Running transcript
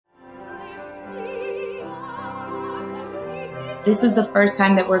This is the first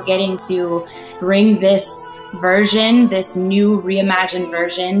time that we're getting to bring this version, this new reimagined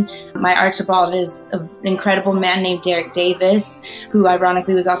version. My Archibald is an incredible man named Derek Davis, who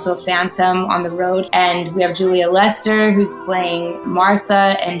ironically was also a Phantom on the road. And we have Julia Lester, who's playing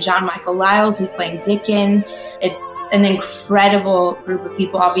Martha, and John Michael Lyles, who's playing Dickon. It's an incredible group of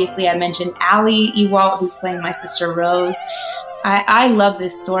people. Obviously, I mentioned Allie Ewalt, who's playing my sister Rose. I love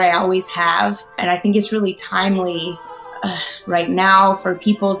this story, I always have. And I think it's really timely right now for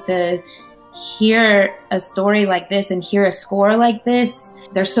people to hear a story like this and hear a score like this.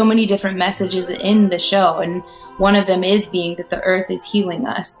 There's so many different messages in the show, and one of them is being that the earth is healing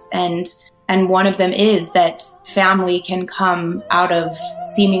us, and one of them is that family can come out of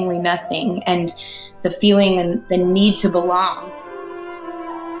seemingly nothing, and the feeling and the need to belong.